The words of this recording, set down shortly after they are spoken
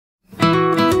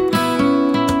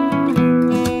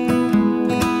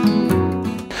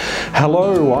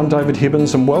Hello, I'm David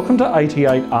Hibbins and welcome to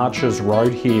 88 Archers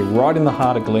Road here, right in the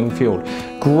heart of Glenfield.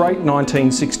 Great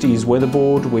 1960s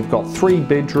weatherboard. We've got 3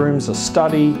 bedrooms, a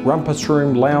study, rumpus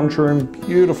room, lounge room,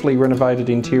 beautifully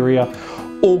renovated interior,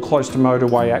 all close to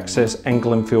motorway access and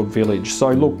Glenfield Village.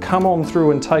 So look, come on through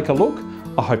and take a look.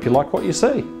 I hope you like what you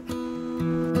see.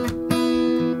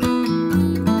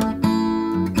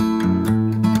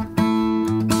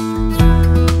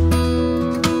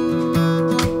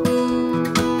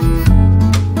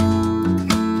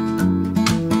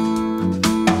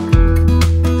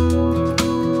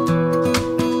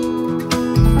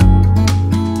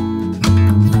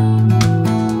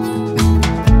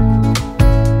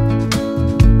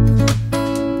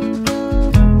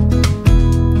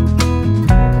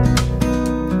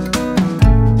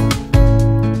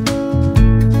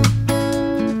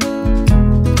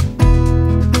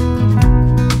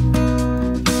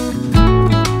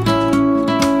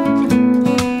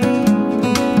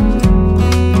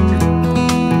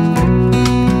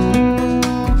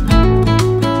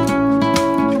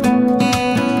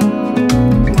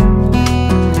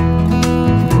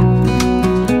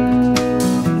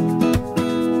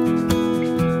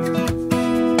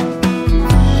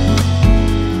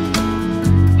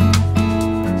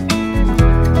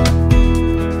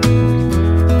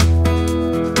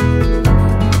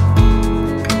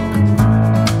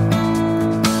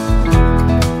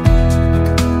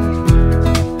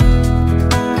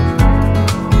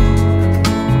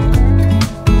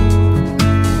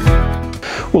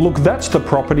 Well look, that's the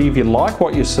property. If you like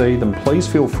what you see, then please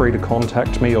feel free to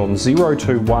contact me on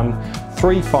 021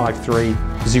 353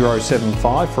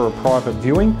 075 for a private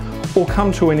viewing, or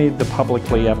come to any of the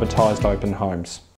publicly advertised open homes.